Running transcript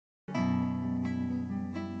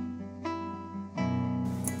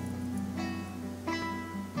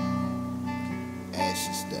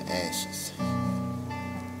ashes to ashes,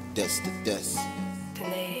 dust to dust.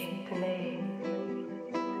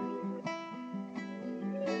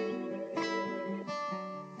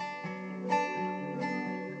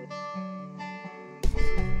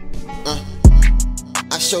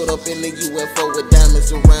 I showed up in the UFO with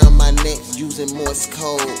diamonds around my neck, using Morse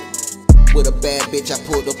code. With a bad bitch, I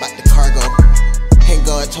pulled up out the cargo, and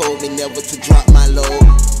God told me never to drop my load.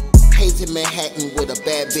 haZey Manhattan with a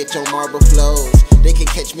bad bitch on marble floors. They can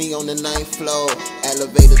catch me on the 9th floor.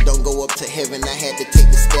 Elevators don't go up to heaven, I had to take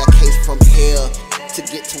the staircase from hell to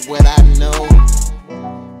get to what I know.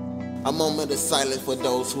 A moment of silence for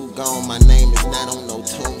those who gone. My name is not on no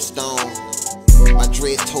tombstone. My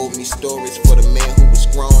dreads told me stories for the man who was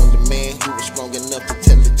strong, the man who was strong enough to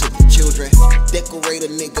tell it to the children. Decorate a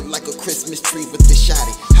nigga like a Christmas tree with the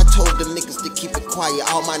shotty. I told the niggas to keep it quiet,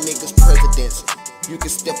 all my niggas presidents. You can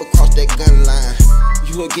step across that gun line,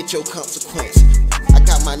 you will get your consequence. I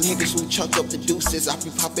got my niggas who chunk up the deuces. I be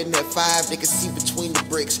popping that 5, they can see between the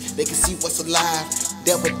bricks, they can see what's alive.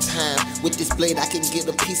 Devil time, with this blade I can get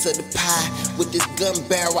a piece of the pie. With this gun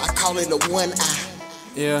barrel I call it a one eye.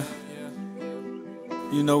 Yeah,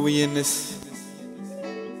 you know we in this,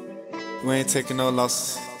 we ain't taking no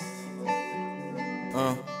losses.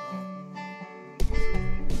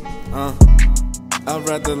 I'd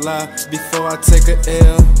rather lie before I take a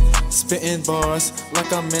L. Spitting bars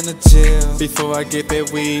like I'm in a jail. Before I get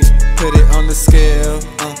that weed, put it on the scale.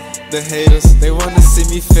 The haters, they wanna see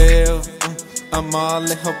me fail. I'm all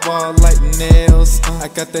in her ball like nails. I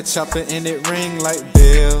got that chopper and it ring like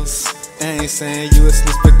bells. I ain't saying you a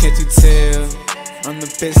snitch, but can't you tell? I'm the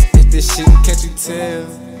best at this shit, can't you tell?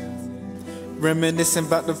 Reminiscing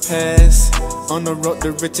about the past. On the road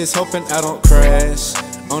to riches, hoping I don't crash.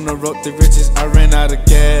 On the road to riches, I ran out of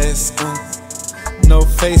gas. No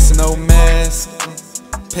face, no mask.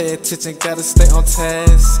 Pay attention, gotta stay on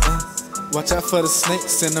task. Watch out for the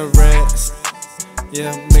snakes and the rats.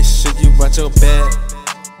 Yeah, make sure you watch your back.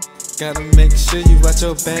 Gotta make sure you watch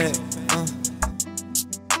your back.